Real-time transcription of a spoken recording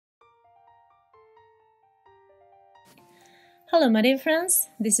Hello my dear friends,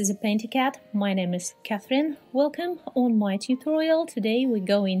 this is a PaintyKat. My name is Catherine. Welcome on my tutorial. Today we're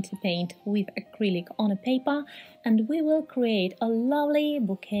going to paint with acrylic on a paper and we will create a lovely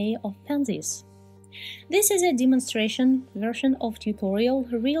bouquet of pansies. This is a demonstration version of tutorial.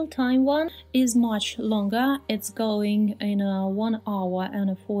 The real-time one is much longer. It's going in 1 hour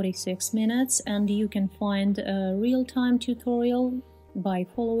and 46 minutes and you can find a real-time tutorial by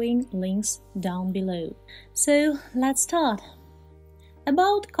following links down below. So let's start.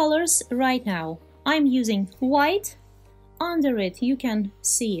 About colors right now, I'm using white. Under it you can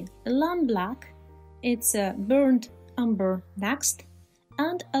see a lamp black, it's a burnt umber next,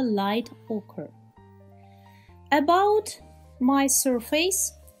 and a light ochre. About my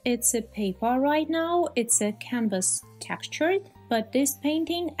surface, it's a paper right now, it's a canvas textured, but this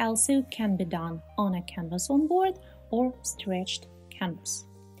painting also can be done on a canvas on board or stretched canvas.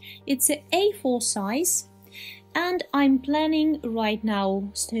 It's a A4 size. And I'm planning right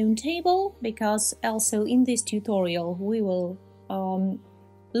now stone table because also in this tutorial we will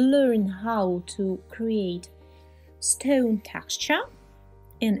learn how to create stone texture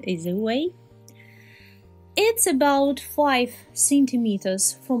in easy way. It's about 5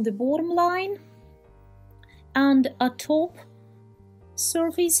 centimeters from the bottom line and a top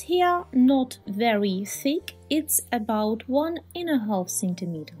surface here not very thick, it's about 1.5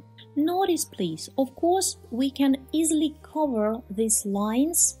 centimeter. Notice please, of course we can easily cover these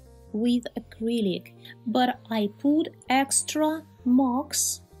lines with acrylic, but I put extra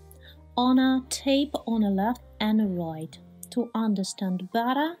marks on a tape on a left and a right to understand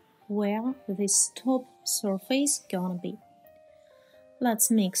better where this top surface gonna be. Let's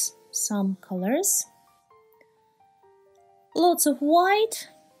mix some colors. Lots of white,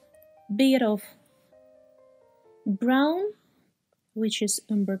 bit of brown, which is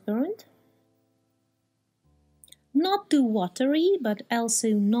umber burnt. Not too watery, but also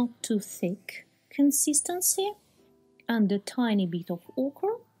not too thick consistency, and a tiny bit of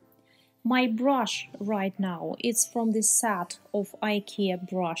ochre. My brush right now is from the set of IKEA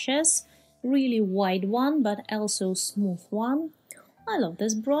brushes, really wide one, but also smooth one. I love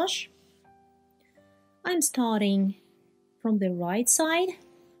this brush. I'm starting from the right side.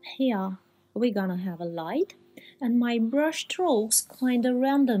 Here we're gonna have a light. And my brush strokes kinda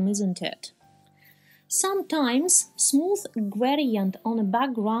random, isn't it? Sometimes smooth gradient on a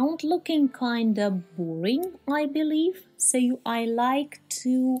background looking kinda boring, I believe, so I like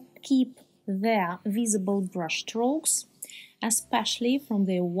to keep their visible brush strokes, especially from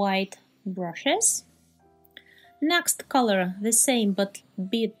the white brushes. Next color, the same but a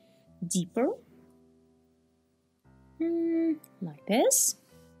bit deeper, like this.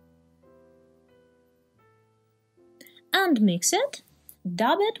 And mix it,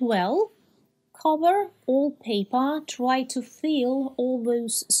 dab it well, cover all paper, try to fill all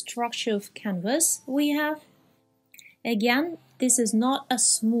those structure of canvas we have. Again, this is not a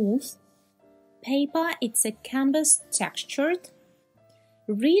smooth paper, it's a canvas textured,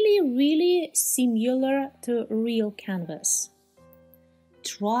 really similar to real canvas.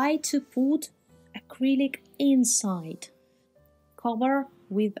 Try to put acrylic inside, cover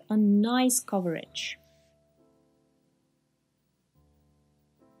with a nice coverage.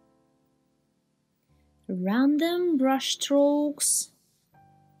 Random brush strokes,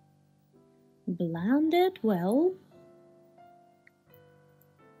 blend it well,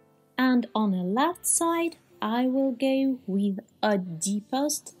 and on the left side I will go with a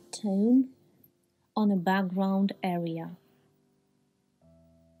deepest tone on a background area.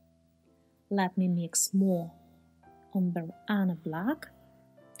 Let me mix more umber and black.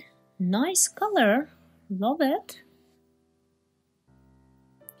 Nice color, love it.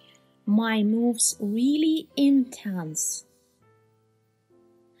 My moves really intense,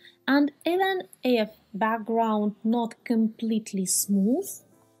 and even if background not completely smooth,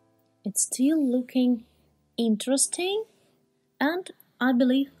 it's still looking interesting and I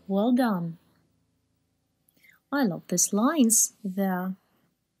believe well done. I love these lines there.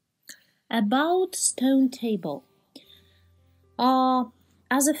 About stone table,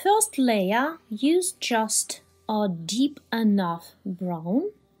 as a first layer use just a deep enough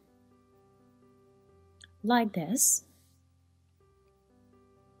brown, like this.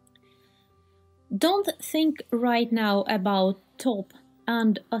 Don't think right now about top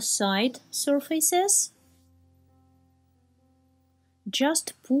and side surfaces.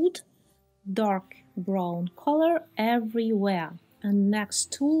 Just put dark brown color everywhere. And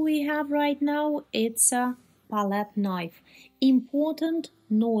next tool we have right now, it's a palette knife. Important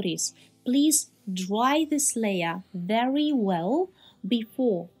notice, please dry this layer very well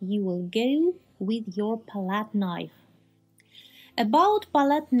before you will go with your palette knife. About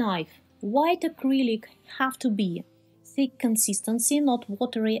palette knife, white acrylic have to be thick consistency, not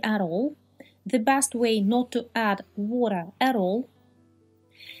watery at all. The best way not to add water at all.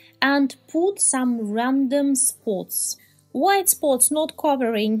 And put some random spots. White spots not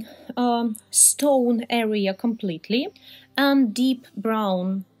covering stone area completely, and deep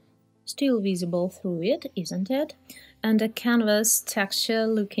brown still visible through it, isn't it? And a canvas texture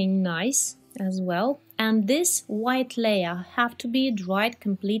looking nice as well. And this white layer have to be dried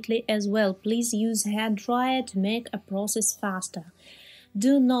completely as well. Please use hair dryer to make a process faster.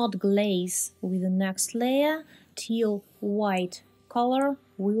 Do not glaze with the next layer till white color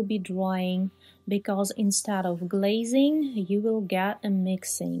will be drying, because instead of glazing you will get a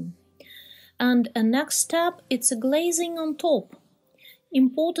mixing. And a next step, it's a glazing on top.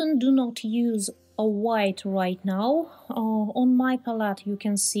 Important, do not use a white right now. On my palette you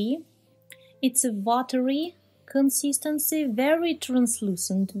can see it's a watery consistency, very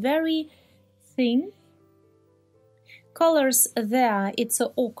translucent, very thin. Colors there, it's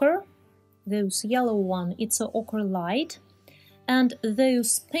a ochre, those yellow one, it's a ochre light, and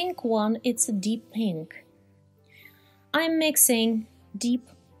those pink one, it's a deep pink. I'm mixing deep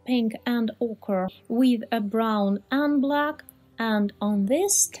pink and ochre with a brown and black, and on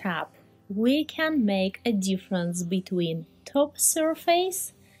this step we can make a difference between top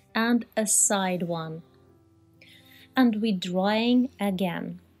surface and a side one. And we're drying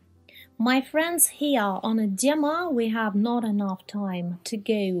again. My friends, here on a demo we have not enough time to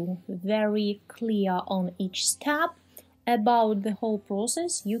go very clear on each step. About the whole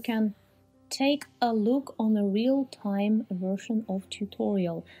process you can take a look on a real-time version of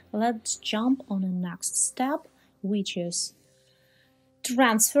tutorial. Let's jump on the next step, which is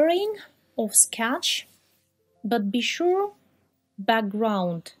transferring of sketch, but be sure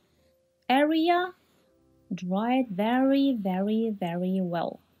background area dry it very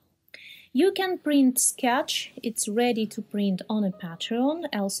well. You can print sketch, it's ready to print on a Patreon.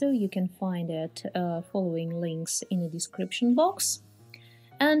 Also you can find it following links in the description box.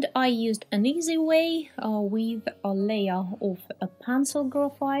 And I used an easy way with a layer of a pencil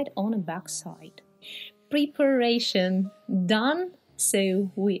graphite on the back side. Preparation done,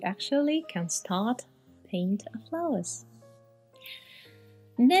 so we actually can start paint flowers.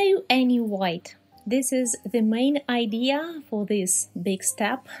 No any white. This is the main idea for this big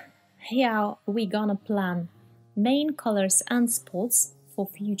step. Here we're gonna plan main colors and spots for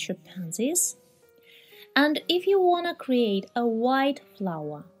future pansies. And if you wanna create a white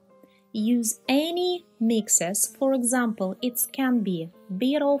flower, use any mixes. For example, it can be a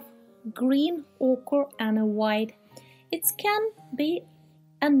bit of green, ochre and a white. It can be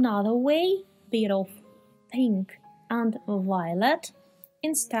another way, bit of pink and violet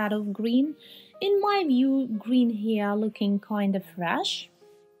instead of green. In my view, green here looking kind of fresh.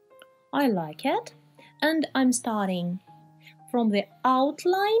 I like it. And I'm starting from the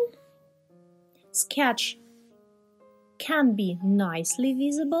outline. Sketch can be nicely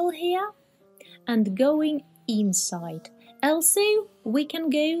visible here and going inside. Also, we can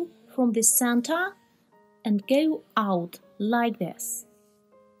go from the center and go out like this.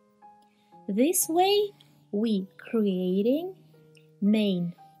 This way we creating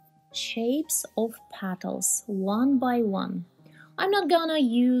main shapes of petals one by one. I'm not gonna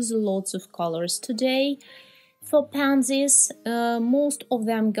use lots of colors today. For pansies, most of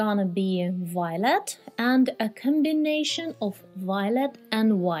them gonna be violet and a combination of violet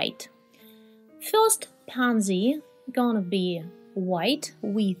and white. First pansy gonna be white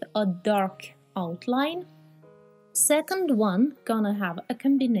with a dark outline. Second one gonna have a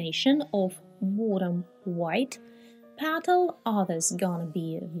combination of warm white petal, others gonna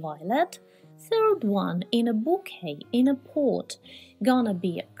be violet. Third one in a bouquet, in a pot, gonna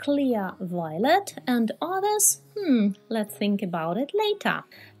be clear violet, and others, let's think about it later.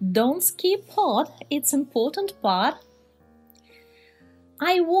 Don't skip pot, it's important part.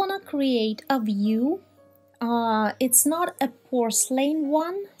 I wanna create a view. It's not a porcelain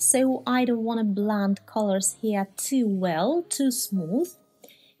one, so I don't wanna blend colors here too well, too smooth.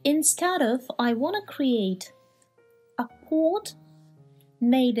 Instead of, I wanna create a pot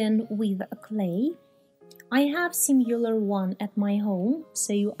made in with a clay. I have similar one at my home,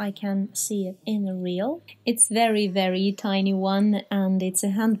 so I can see it in the real. It's very tiny one and it's a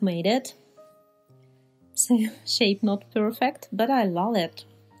handmade. So shape not perfect, but I love it.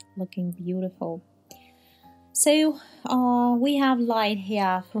 Looking beautiful. So we have light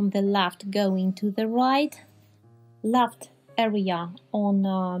here from the left going to the right. Left area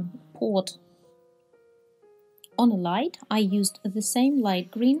on pot on a light. I used the same light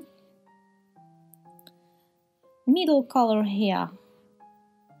green. middle color here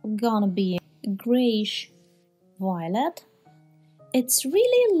gonna be grayish violet. It's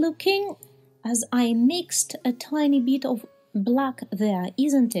really looking as I mixed a tiny bit of black there,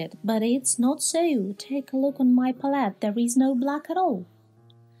 isn't it? But it's not so. Take a look on my palette. There is no black at all.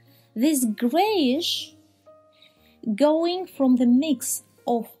 This grayish going from the mix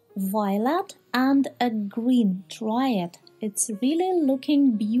of violet and a green. Try it. It's really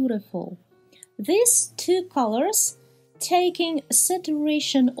looking beautiful. These two colors taking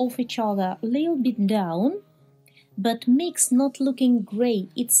saturation of each other a little bit down, but mix not looking gray.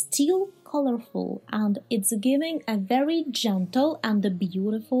 It's still colorful and it's giving a very gentle and a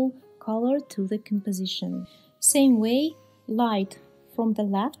beautiful color to the composition. Same way, light from the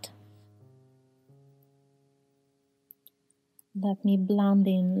left. Let me blend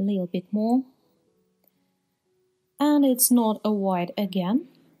in a little bit more. And it's not a white again,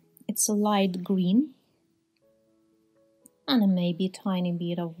 it's a light green. And maybe a tiny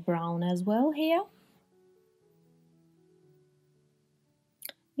bit of brown as well here.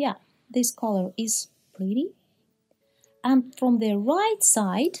 Yeah, this color is pretty. And from the right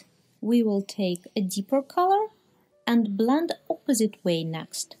side, we will take a deeper color and blend opposite way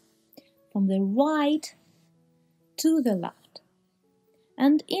next. From the right to the left.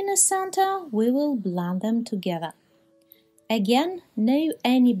 And in the center, we will blend them together. Again, no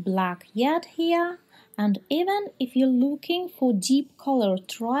any black yet here. And even if you're looking for deep color,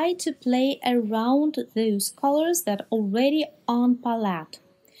 try to play around those colors that are already on palette.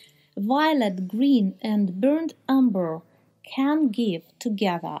 Violet, green and burnt umber can give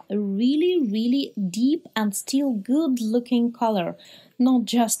together a really deep and still good looking color, not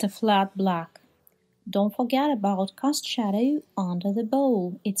just a flat black. Don't forget about cast shadow under the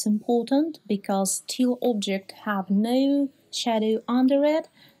bowl. It's important because still objects have no shadow under it,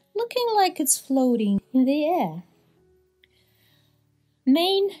 looking like it's floating in the air.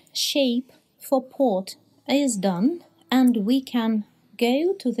 Main shape for pot is done and we can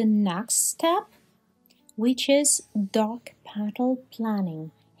go to the next step, which is dark petal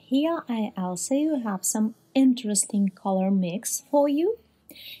planning. Here I also have some interesting color mix for you.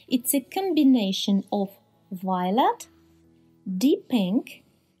 It's a combination of violet, deep pink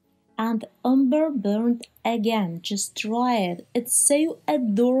and umber burnt again. Just try it. It's so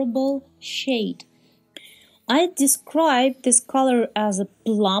adorable shade. I describe this color as a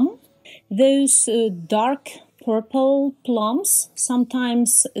plum. Those dark purple plums.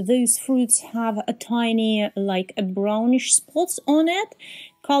 Sometimes those fruits have a tiny like a brownish spots on it.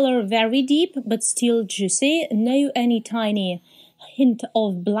 Color very deep but still juicy. No any tiny hint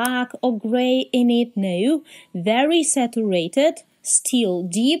of black or gray in it, no. Very saturated, still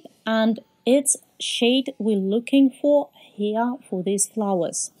deep, and it's shade we're looking for here for these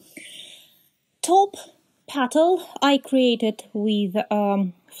flowers. Top petal I created with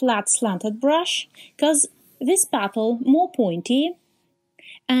flat slanted brush because this petal more pointy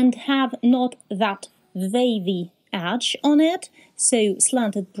and have not that wavy edge on it, so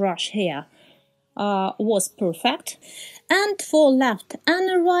slanted brush here was perfect. And for left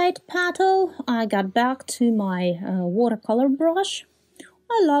and right petal, I got back to my watercolor brush.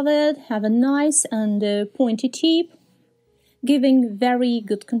 I love it, have a nice and pointy tip, giving very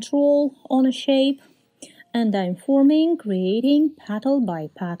good control on a shape. And I'm creating petal by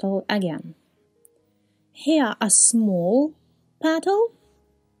petal again. Here a small petal.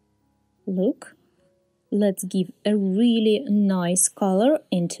 Look, let's give a really nice color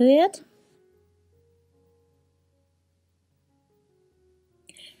into it.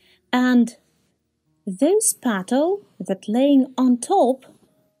 And those petals that laying on top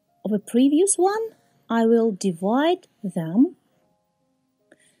of a previous one, I will divide them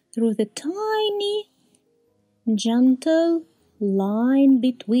through the tiny gentle line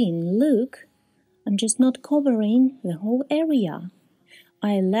between. Look, I'm just not covering the whole area.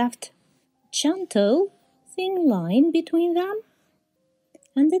 I left gentle thin line between them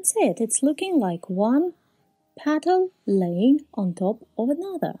and that's it. It's looking like one petal laying on top of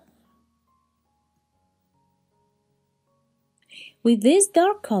another. With this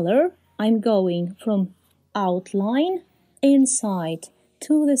dark color, I'm going from outline inside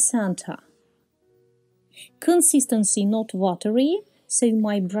to the center. Consistency not watery, so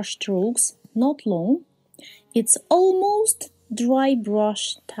my brush strokes not long. It's almost dry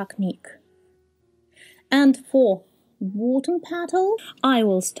brush technique. And for bottom petal, I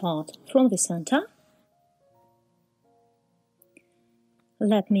will start from the center.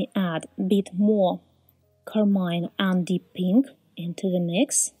 Let me add a bit more carmine and deep pink into the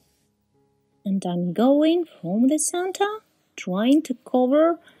mix, and I'm going from the center, trying to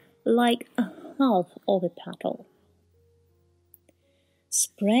cover like a half of the petal.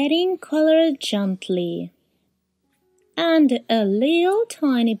 Spreading color gently. And a little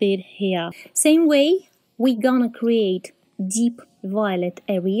tiny bit here. Same way, we're gonna create deep violet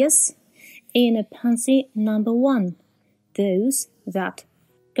areas in a Pansy number 1. Those that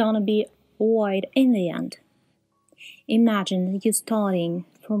gonna be white in the end. Imagine you starting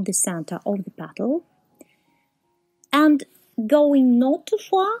from the center of the petal and going not too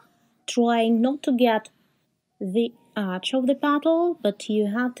far, trying not to get the edge of the petal, but you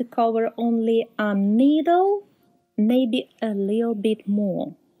have to cover only a middle, maybe a little bit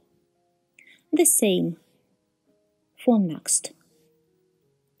more. The same for next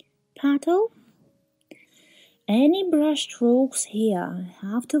petal. Any brush strokes here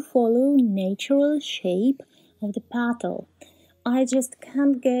have to follow natural shape of the petal. I just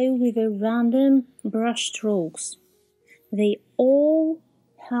can't go with a random brush strokes. They all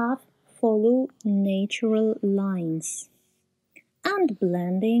have follow natural lines and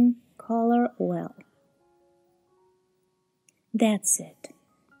blending color well. That's it.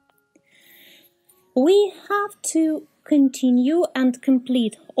 We have to continue and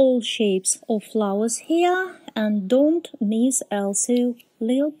complete all shapes of flowers here, and don't miss also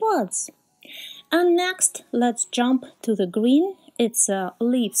little buds. And next, let's jump to the green. It's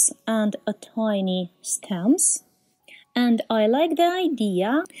leaves and a tiny stems. And I like the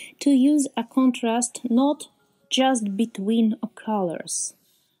idea to use a contrast not just between colors,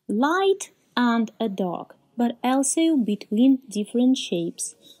 light and a dark, but also between different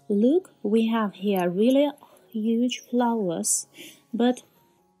shapes. Look, we have here really huge flowers, but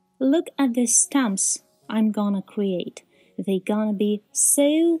look at the stems I'm gonna create. They're gonna be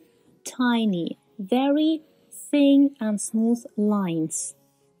so tiny, very thin and smooth lines.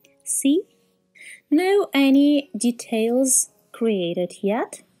 See? No any details created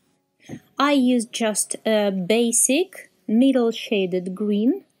yet. I used just a basic middle shaded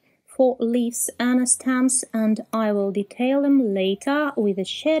green for leaves and stems, and I will detail them later with a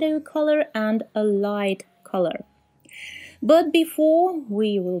shadow color and a light color. But before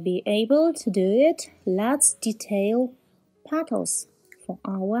we will be able to do it, let's detail petals for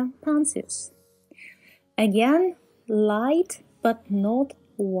our pansies. Again, light but not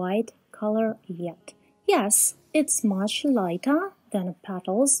white color yet. Yes, it's much lighter than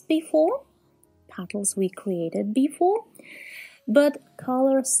petals we created before, but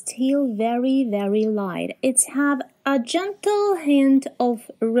color still very, very light. It's have a gentle hint of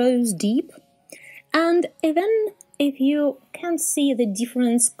rose deep, and even if you can see the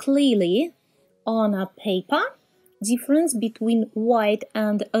difference clearly on a paper, difference between white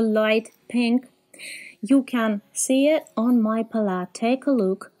and a light pink, you can see it on my palette. Take a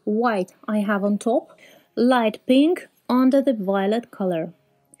look. White I have on top, light pink under the violet color.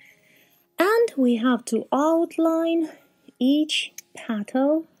 And we have to outline each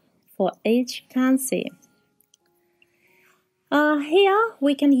petal for each pansy. Here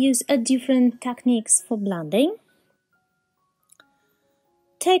we can use different techniques for blending.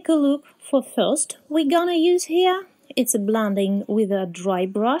 Take a look for first. We're gonna use here, it's a blending with a dry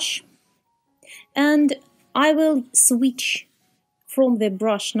brush. And I will switch from the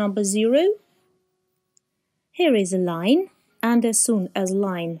brush number 0. Here is a line, and as soon as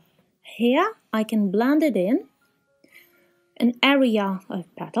line here, I can blend it in an area of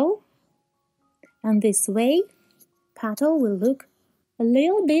petal, and this way petal will look a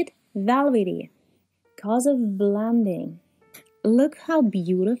little bit velvety because of blending. Look how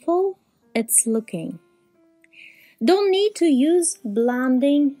beautiful it's looking. Don't need to use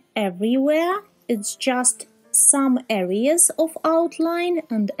blending everywhere, it's just some areas of outline,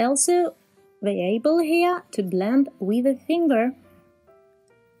 and also be able here to blend with a finger.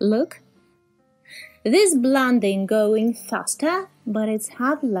 Look, this blending going faster, but it's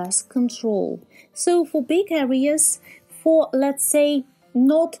have less control. So for big areas, for let's say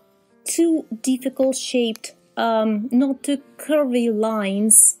not too difficult shaped, not too curvy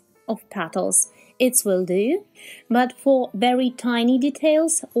lines of petals, it will do. But for very tiny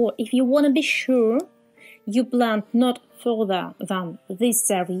details, or if you want to be sure you blend not further than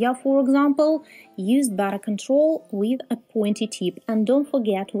this area, for example, use better control with a pointy tip. And don't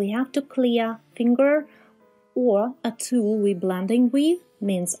forget, we have to clear finger or a tool we're blending with,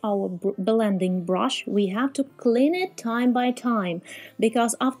 means our blending brush. We have to clean it time by time,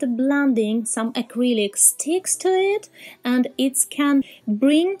 because after blending some acrylic sticks to it, and it can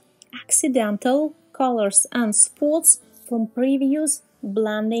bring accidental colors and spots from previous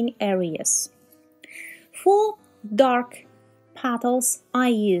blending areas. For dark petals, I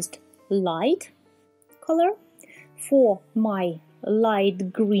used light color. For my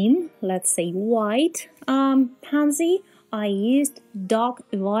light green, let's say white pansy, I used dark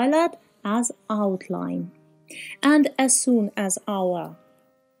violet as outline. And as soon as our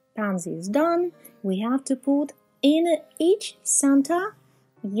pansy is done, we have to put in each center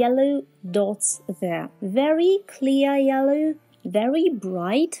yellow dots there. Very clear yellow, very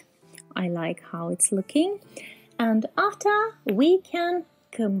bright. I like how it's looking. And after, we can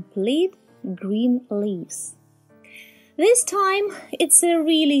complete green leaves. This time it's a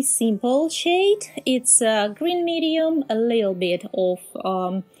really simple shade. It's a green medium, a little bit of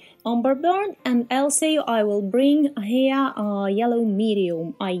umber burn, and also I will bring here a yellow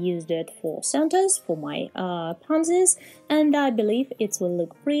medium. I used it for centers for my pansies, and I believe it will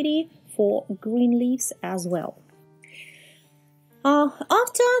look pretty for green leaves as well.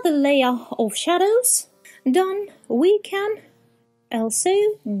 After the layer of shadows done, we can also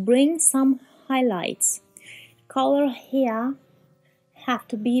bring some highlights. Color here have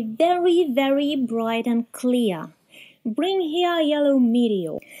to be very bright and clear. Bring here yellow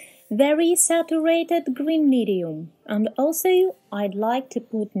medium, very saturated green medium, and also I'd like to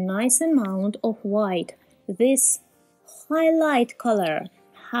put nice amount of white. This highlight color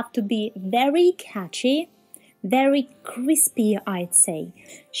have to be very catchy, very crispy, I'd say,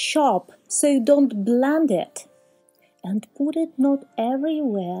 sharp, so don't blend it, and put it not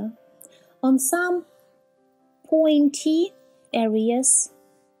everywhere, on some pointy areas,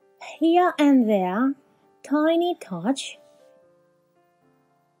 here and there, tiny touch,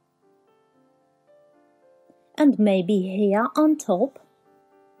 and maybe here on top,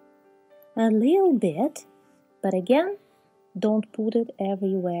 a little bit, but again, don't put it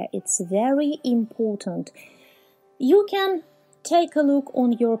everywhere, it's very important. You can take a look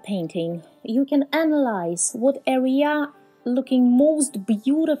on your painting, you can analyze what area looking most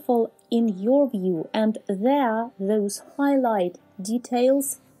beautiful in your view, and there those highlight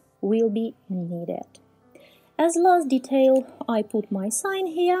details will be needed. As last detail, I put my sign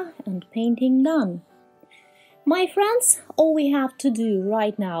here and painting done. My friends, all we have to do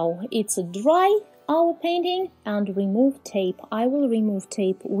right now is dry our painting and remove tape. I will remove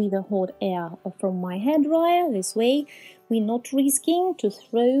tape with a hot air from my hairdryer. This way we're not risking to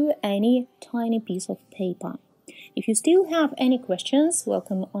throw any tiny piece of paper. If you still have any questions,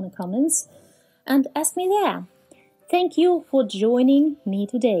 welcome on the comments and ask me there. Thank you for joining me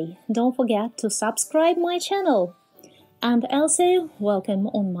today. Don't forget to subscribe my channel. And also welcome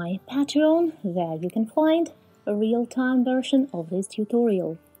on my Patreon, there you can find a real-time version of this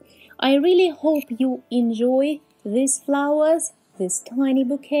tutorial. I really hope you enjoy these flowers, this tiny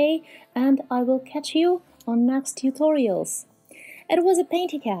bouquet, and I will catch you on next tutorials. It was a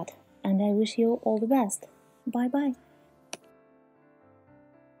PaintyKat, and I wish you all the best. Bye bye.